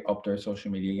upped our social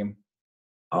media game.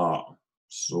 Oh,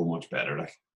 so much better,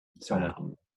 like so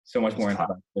much more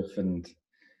interactive, and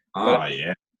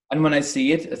yeah. And when I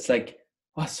see it, it's like,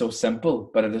 oh, it's so simple,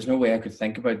 but there's no way I could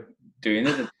think about doing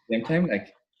it at the same time.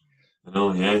 Like, I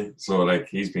know, yeah. So like,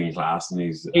 he's being class, and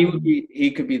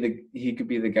he could be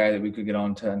the guy that we could get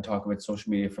on to and talk about social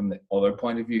media from the other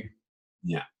point of view.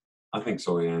 Yeah, I think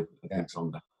so. Yeah, I think some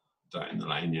down the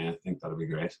line. Yeah, I think that'd be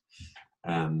great.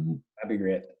 That'd be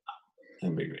great.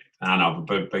 That'd be great. And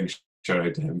a big shout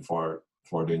out to him for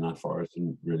doing that for us,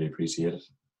 and really appreciate it.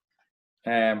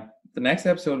 The next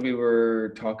episode we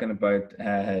were talking about,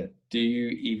 do you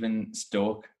even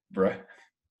stoke, bruh?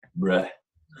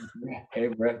 Hey,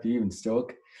 bruh, do you even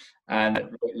stoke? And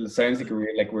it sounds like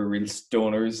we're real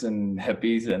stoners and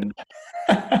hippies, and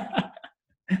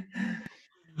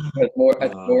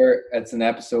it's an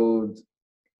episode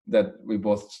that we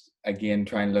both again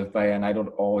try and live by, and I don't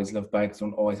always live by because I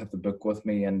don't always have the book with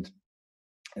me, and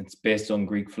it's based on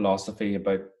Greek philosophy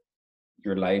about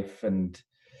your life, and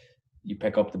you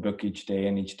pick up the book each day,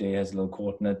 and each day has a little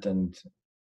quote in it, and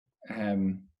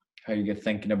how you get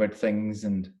thinking about things,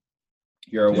 and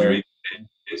you're aware.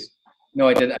 No,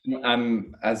 I did.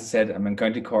 As I said, I'm in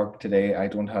County Cork today. I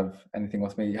don't have anything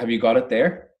with me. Have you got it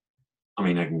there? I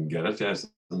mean, I can get it. Yes,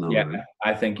 Yeah,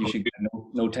 I think you should get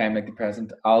no time like the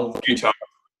present. I'll keep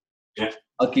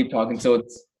talking. So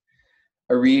it's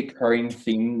a recurring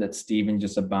theme that Stephen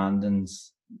just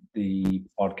abandons the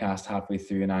podcast halfway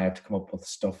through, and I have to come up with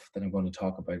stuff that I'm going to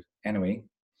talk about anyway.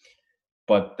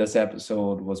 But this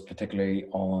episode was particularly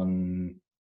on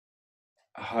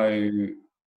how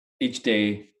each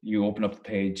day you open up the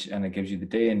page and it gives you the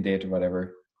day and date or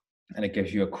whatever, and it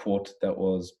gives you a quote that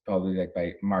was probably like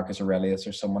by Marcus Aurelius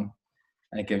or someone,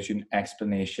 and it gives you an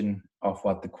explanation of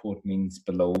what the quote means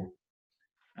below.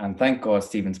 And thank God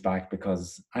Stephen's back,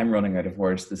 because I'm running out of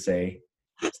words to say.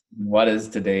 What is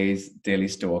today's Daily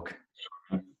Stoic?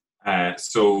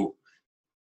 So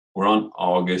we're on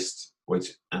August,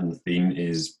 and the theme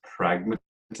is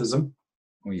pragmatism.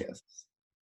 Oh, yes.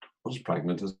 What does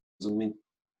pragmatism mean?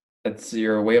 It's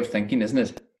your way of thinking, isn't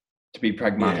it? To be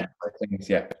pragmatic for things,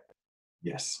 yeah.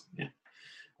 Yes, yeah.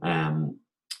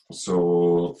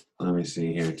 So let me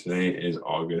see here. Today is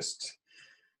August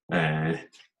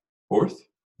 4th,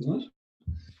 isn't it?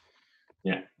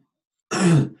 Yeah.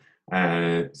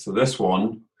 So this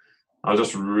one, I'll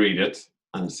just read it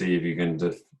and see if you can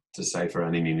decipher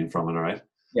any meaning from it, all right?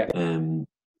 Yeah.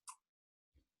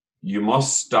 You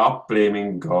must stop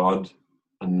blaming God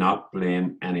and not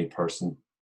blame any person.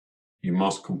 You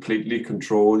must completely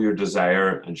control your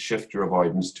desire and shift your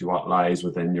avoidance to what lies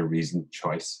within your reasoned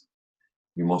choice.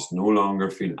 You must no longer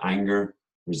feel anger,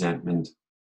 resentment,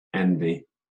 envy,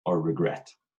 or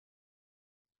regret.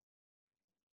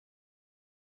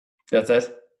 That's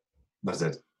it? That's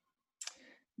it.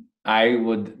 I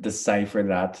would decipher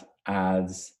that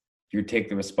as you take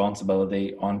the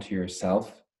responsibility onto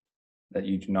yourself, that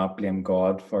you do not blame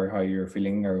God for how you're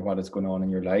feeling or what is going on in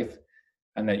your life,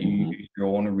 and that you use your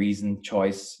own reasoned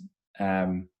choice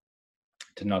to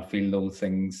not feel those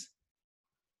things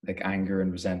like anger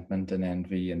and resentment and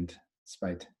envy and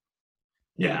spite.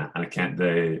 Yeah,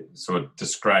 and so it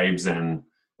describes, and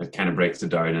it kind of breaks it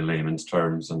down in layman's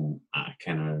terms, and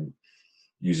kind of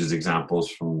uses examples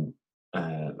from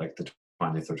like the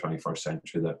 20th or 21st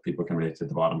century that people can relate to at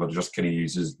the bottom, but it just kind of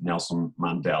uses Nelson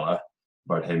Mandela,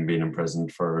 about him being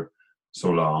imprisoned for so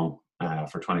long,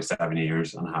 for 27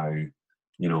 years, and how,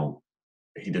 you know,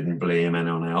 he didn't blame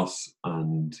anyone else,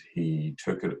 and he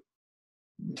took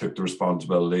the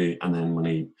responsibility, and then when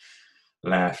he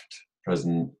left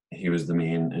prison, he was the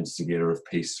main instigator of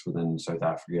peace within South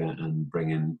Africa and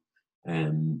bringing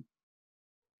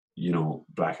you know,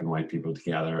 black and white people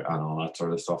together and all that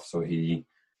sort of stuff. So he,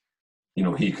 you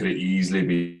know, he could easily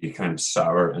be kind of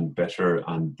sour and bitter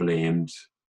and blamed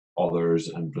others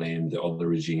and blamed the other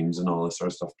regimes and all this sort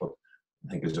of stuff. But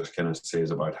I think it just kind of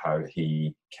says about how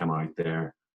he came out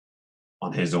there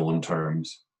on his own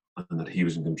terms, and that he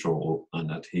was in control, and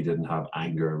that he didn't have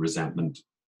anger, resentment,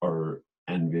 or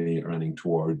envy or anything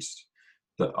towards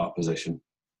the opposition,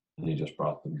 and he just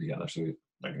brought them together. So,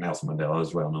 like, Nelson Mandela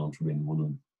is well known for being one of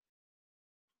the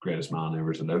greatest man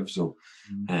ever to live. So,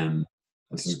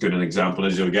 that's as good an example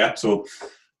as you'll get. So,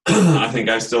 I think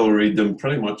I still read them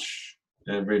pretty much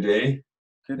every day.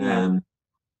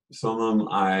 Some of them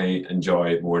I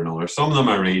enjoy more than others. Some of them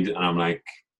I read and I'm like,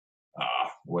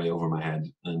 way over my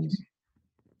head, and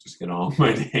just get on with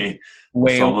my day.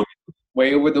 Way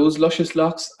over those luscious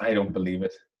locks? I don't believe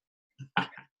it.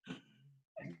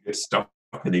 Get stuck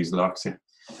in these locks, yeah.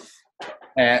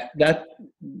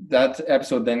 That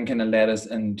episode then kind of led us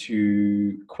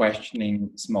into questioning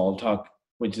small talk,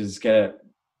 which is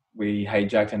we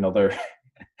hijacked another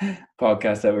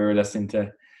podcast that we were listening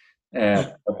to,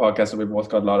 a podcast that we both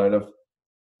got a lot out of,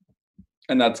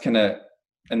 and that's kind of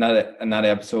in that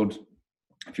episode.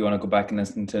 If you want to go back and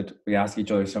listen to it, we ask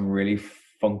each other some really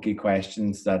funky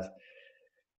questions that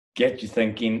get you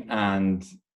thinking, and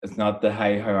it's not the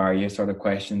 "hi, how are you" sort of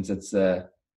questions. It's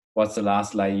what's the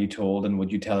last lie you told, and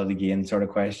would you tell it again sort of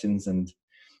questions. And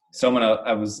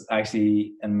I was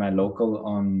actually in my local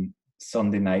on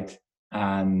Sunday night,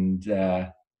 and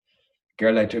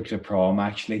girl I took to prom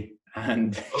actually,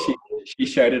 and she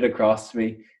shouted across to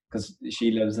me, because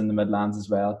she lives in the Midlands as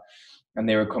well, and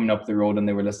they were coming up the road and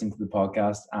they were listening to the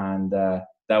podcast, and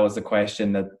that was the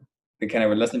question that they kind of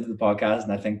were listening to the podcast,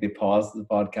 and I think they paused the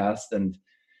podcast, and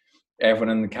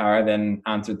everyone in the car then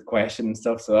answered the question and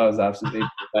stuff. So I was absolutely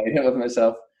delighted with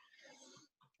myself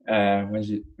when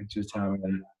she was telling me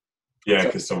that. Yeah,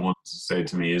 because someone said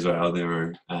to me as well, they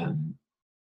were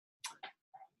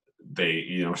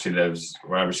you know, she lives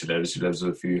wherever she lives with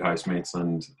a few housemates,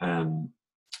 and it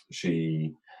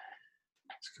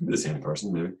could be the same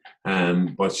person maybe,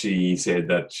 but she said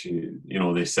that she, you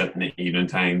know, they sit in the evening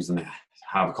times and they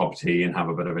have a cup of tea and have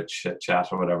a bit of a chit chat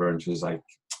or whatever, and she's like,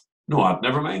 no, I'd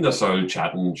never mind us all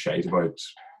chatting shite about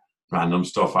random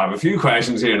stuff. I have a few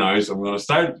questions here now, so I'm going to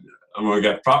start. I'm going to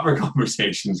get proper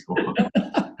conversations going.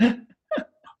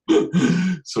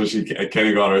 So she kind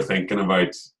of got her thinking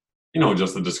about,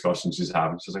 just the discussion she's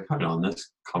having. She's like, hold on,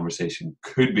 this conversation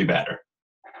could be better.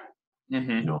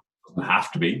 Mm-hmm. It doesn't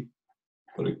have to be,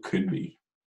 but it could be.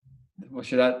 Well,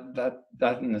 sure,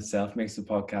 that in itself makes the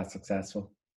podcast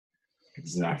successful.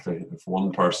 Exactly. If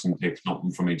one person takes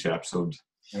something from each episode.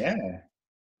 Yeah.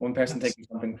 One person taking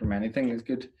something from anything is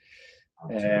good.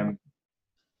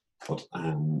 But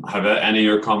have any of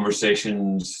your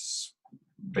conversations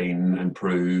been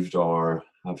improved, or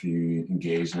have you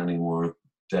engaged in any more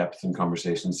depth in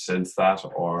conversations since that?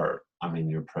 Or,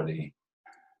 you're pretty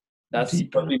That's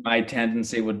deep. probably my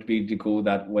tendency would be to go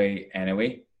that way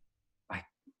anyway.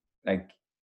 Like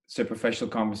superficial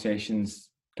conversations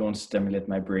don't stimulate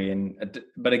my brain.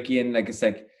 But again, like it's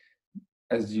like,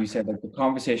 as you said, like the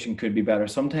conversation could be better.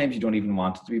 Sometimes you don't even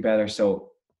want it to be better.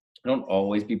 So I don't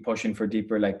always be pushing for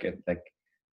deeper,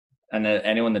 and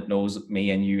anyone that knows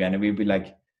me and you anyway would be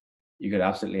like, you could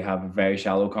absolutely have a very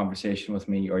shallow conversation with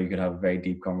me, or you could have a very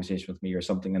deep conversation with me, or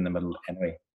something in the middle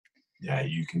anyway. Yeah,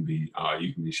 you can be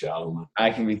shallow, man.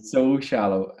 I can be so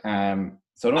shallow.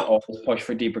 So I don't always push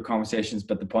for deeper conversations,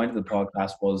 but the point of the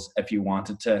podcast was, if you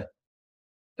wanted to,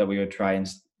 that we would try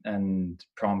and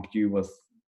prompt you with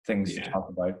things to talk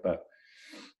about. But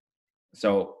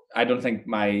so I don't think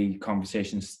my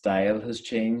conversation style has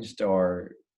changed,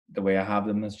 or the way I have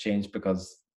them has changed,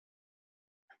 because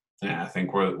I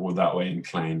think we're that way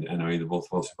inclined anyway, the both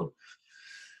of us. But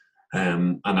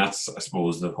and that's, I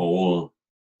suppose, the whole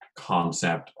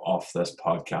concept of this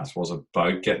podcast was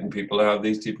about getting people to have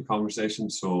these deeper of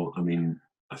conversations. So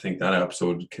I think that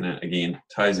episode kind of again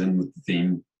ties in with the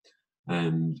theme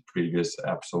and previous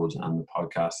episodes and the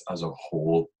podcast as a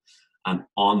whole. And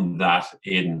on that,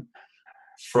 Aidan,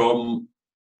 from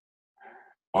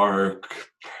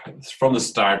the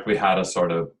start, we had a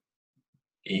sort of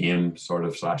aim, /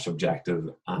 objective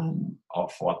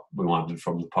of what we wanted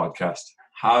from the podcast.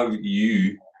 Have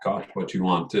you got what you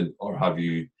wanted, or have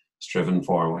you striven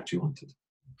for what you wanted?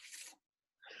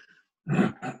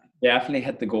 Definitely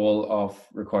hit the goal of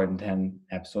recording 10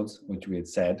 episodes, which we had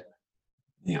said.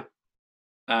 Yeah.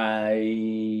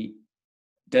 I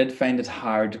did find it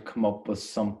hard to come up with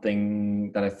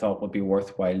something that I thought would be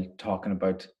worthwhile talking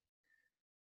about.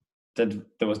 There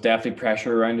was definitely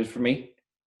pressure around it for me.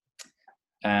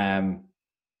 That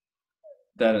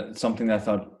it's something that I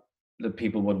thought that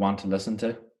people would want to listen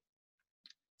to.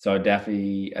 So I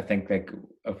think like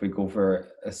if we go for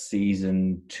a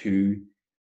season 2,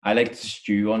 I like to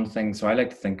stew on things. So I like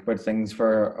to think about things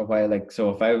for a while. Like, so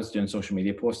if I was doing social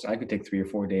media posts, I could take 3 or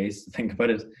 4 days to think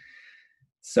about it.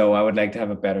 So I would like to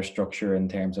have a better structure in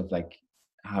terms of like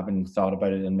having thought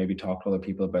about it and maybe talk to other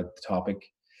people about the topic.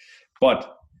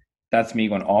 But that's me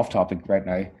going off topic right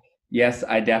now. Yes,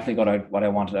 I definitely got out what I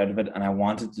wanted out of it, and I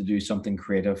wanted to do something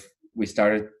creative. We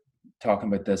started talking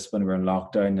about this when we were in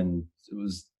lockdown, and it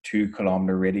was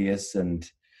 2-kilometer radius, and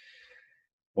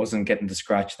wasn't getting to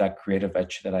scratch that creative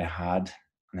itch that I had,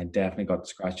 and I definitely got to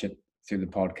scratch it through the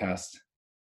podcast.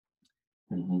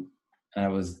 Mm-hmm. And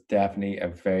it was definitely a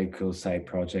very cool side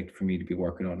project for me to be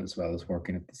working on, as well as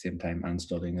working at the same time and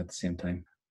studying at the same time.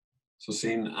 So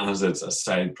seeing as it's a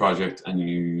side project, and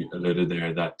you alluded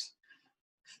there that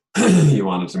you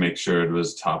wanted to make sure it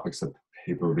was topics that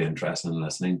people would be interested in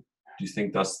listening, do you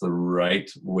think that's the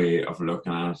right way of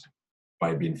looking at it,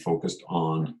 by being focused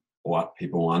on what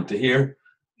people want to hear,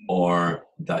 or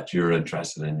that you're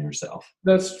interested in yourself?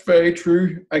 That's very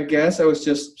true. I guess I was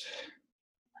just,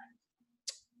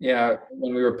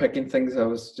 when we were picking things, I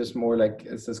was just more like,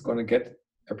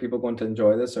 are people going to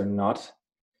enjoy this or not?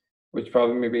 Which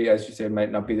probably maybe, as you said,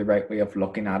 might not be the right way of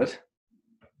looking at it.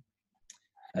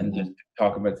 And just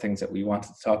talk about things that we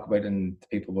wanted to talk about, and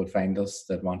people would find us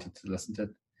that wanted to listen to it.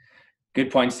 Good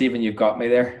point, Stephen. You've got me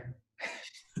there.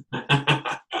 But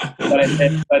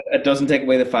it doesn't take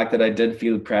away the fact that I did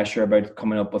feel pressure about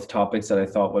coming up with topics that I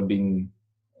thought would be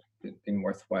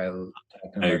worthwhile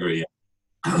talking about. I agree.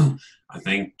 I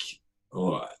think,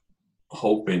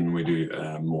 hoping we do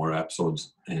more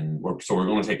episodes, so we're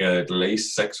going to take at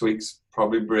least 6 weeks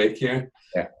probably break here.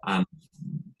 Yeah. And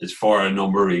it's for a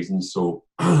number of reasons. So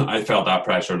I felt that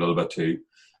pressure a little bit too,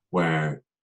 where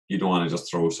you don't want to just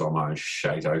throw some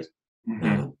shite out.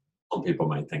 Mm-hmm. Some people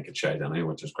might think it's shite anyway,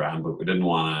 which is grand, but we didn't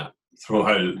want to throw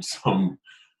out some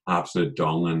absolute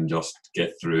dung and just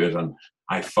get through it. And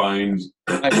I found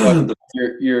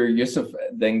your use of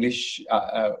the English,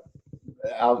 not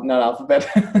alphabet,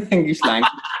 English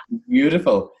language,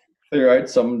 beautiful. Throughout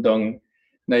some dung.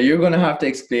 Now you're going to have to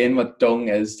explain what dung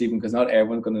is, Stephen, because not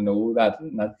everyone's going to know that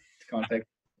in that context.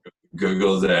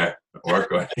 Google there.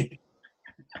 Work away.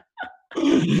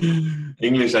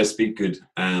 English, I speak good.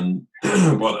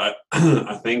 But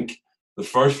I think the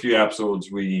first few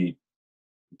episodes we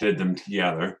did them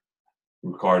together,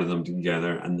 recorded them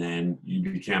together, and then you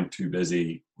became too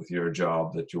busy with your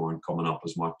job that you weren't coming up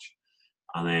as much.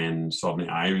 And then suddenly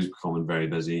I was becoming very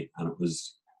busy, and it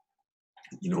was,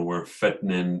 we're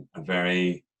fitting in a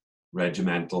very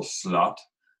regimental slot.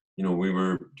 We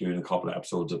were doing a couple of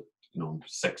episodes at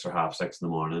 6 or half 6 in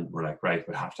the morning. We're like, right,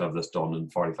 we have to have this done in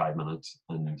 45 minutes.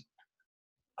 And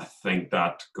I think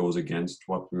that goes against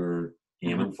what we were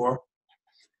aiming for.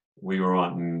 We were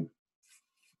wanting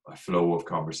a flow of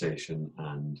conversation,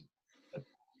 and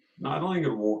I don't think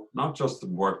not just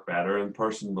work better in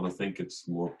person, but I think it's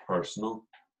more personal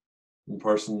in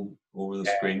person over the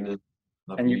screen.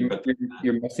 And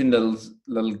you're missing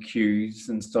little cues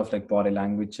and stuff like body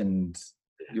language, and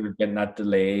you're getting that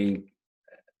delay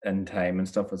in time and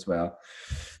stuff as well.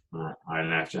 I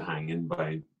left you hanging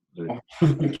by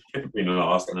being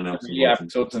lost in an episode. 3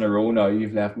 episodes in a row now,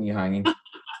 you've left me hanging.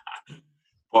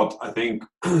 But I think,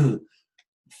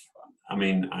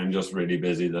 I'm just really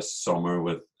busy this summer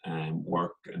with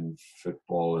work and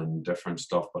football and different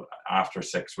stuff. But after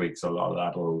 6 weeks, a lot of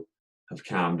that will have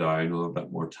calmed down, a little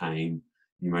bit more time.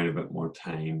 You might have a bit more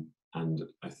time. And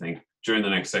I think during the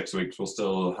next 6 weeks, we'll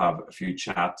still have a few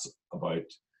chats about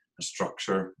a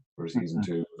structure for season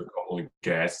 2 with a couple of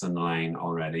guests in the line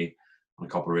already on a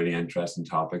couple of really interesting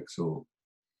topics. So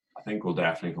I think we'll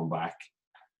definitely come back.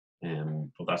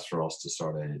 But that's for us to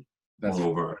sort of all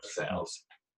over ourselves.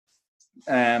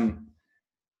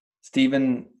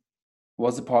 Stephen,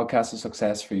 was the podcast a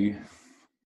success for you?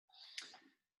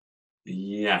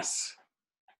 Yes.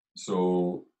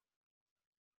 So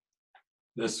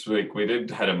this week we did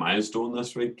hit a milestone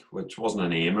this week, which wasn't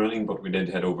an aim or anything, but we did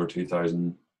hit over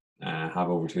 2,000, have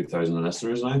over 2,000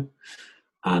 listeners now.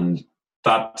 And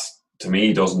that, to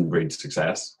me, doesn't breed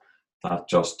success. That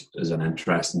just is an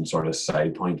interesting sort of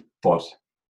side point. But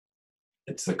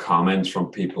it's the comments from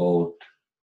people,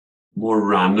 more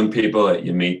random people that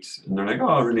you meet, and they're like, oh,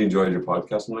 I really enjoyed your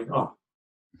podcast. I'm like, oh,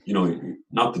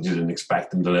 not that you didn't expect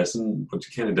them to listen, but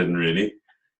you kind of didn't really.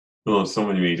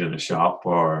 Someone you meet in a shop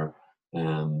or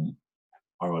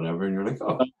whatever, and you're like,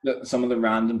 oh. Some of the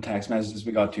random text messages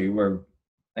we got too were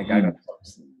like, I got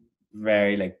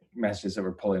very like messages that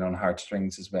were pulling on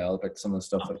heartstrings as well, like some of the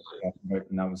stuff that we talked about,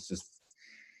 and that was just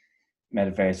made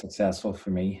it very successful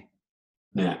for me.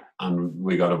 Yeah, and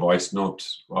we got a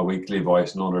weekly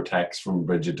voice note or text from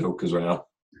Bridget Doak as well.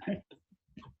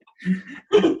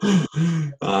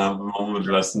 Mum would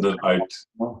listen to it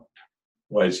out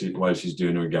while she's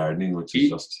doing her gardening, which is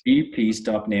just. Please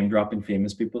stop name dropping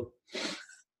famous people.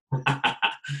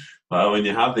 Well, when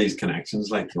you have these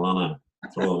connections, like, you wanna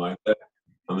throw them out there.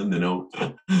 I'm in the know.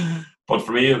 But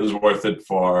for me, it was worth it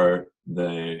for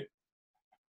the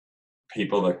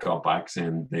people that got back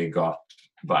saying they got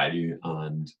value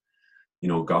and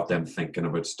got them thinking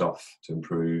about stuff to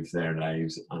improve their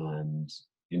lives, and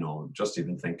just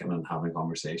even thinking and having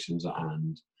conversations.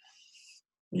 And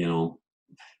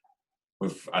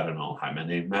I don't know how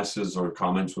many messages or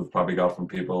comments we've probably got from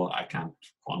people. I can't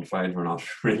quantify it. We're not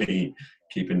really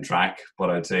keeping track, but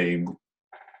I'd say,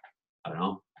 I don't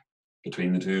know,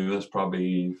 between the two of us,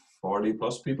 probably 40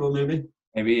 plus people maybe.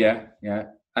 Yeah.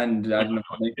 And I don't know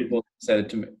how many people said it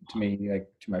to me, like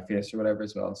to my face or whatever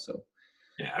as well. So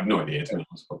yeah, I have no idea, to be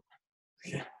honest, but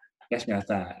yeah. Guess me at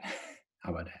that.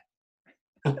 How about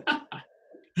that?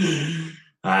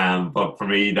 But for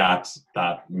me, that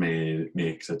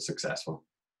makes it successful.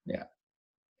 Yeah.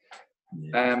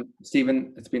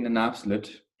 Stephen, it's been an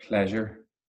absolute pleasure.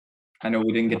 I know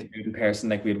we didn't get to do it in person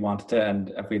like we'd wanted to,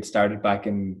 and if we'd started back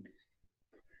in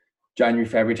January,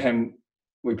 February time,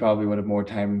 we probably would have more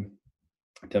time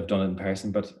to have done it in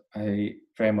person. But I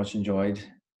very much enjoyed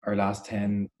our last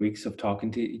 10 weeks of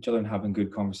talking to each other and having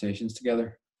good conversations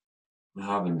together. I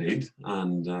have indeed,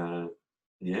 and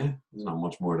yeah, there's not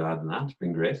much more to add than that. It's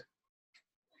been great.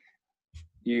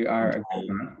 You are a good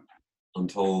man.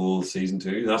 Until season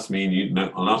 2. That's me and you.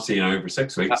 I'll not see you now for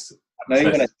 6 weeks. Now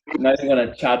you're going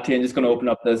to chat to you. I'm just going to open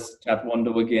up this chat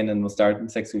window again, and we'll start in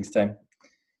 6 weeks' time.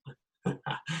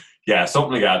 Yeah,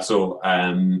 something like that. So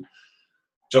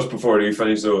just before we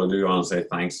finish, though, I do want to say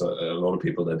thanks. A lot of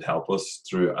people did help us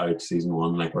throughout season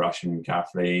 1, like Russian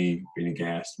Caffrey being a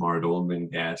guest, Mara Dolan being a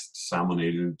guest, Sam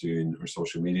O'Neill doing our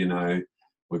social media now.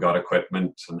 We got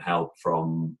equipment and help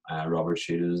from Robert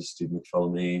Shields, Steve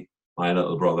McPhillamy, my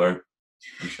little brother,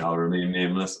 who shall remain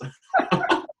nameless,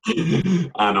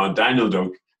 and on Daniel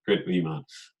Doak, great wee man.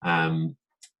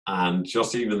 And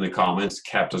just even the comments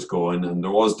kept us going, and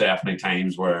there was definitely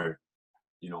times where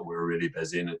we were really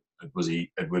busy, and it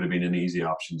would have been an easy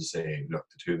option to say, look,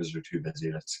 the two of us are too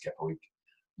busy, let's skip a week.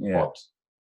 Yeah. But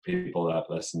people that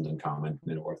listened and commented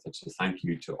made it worth it. So thank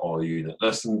you to all of you that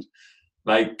listened.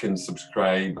 Like and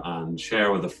subscribe and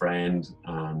share with a friend,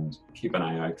 and keep an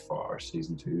eye out for our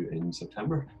season 2 in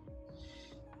September.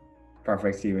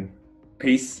 Perfect, Stephen.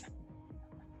 Peace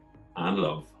and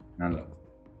love. and love.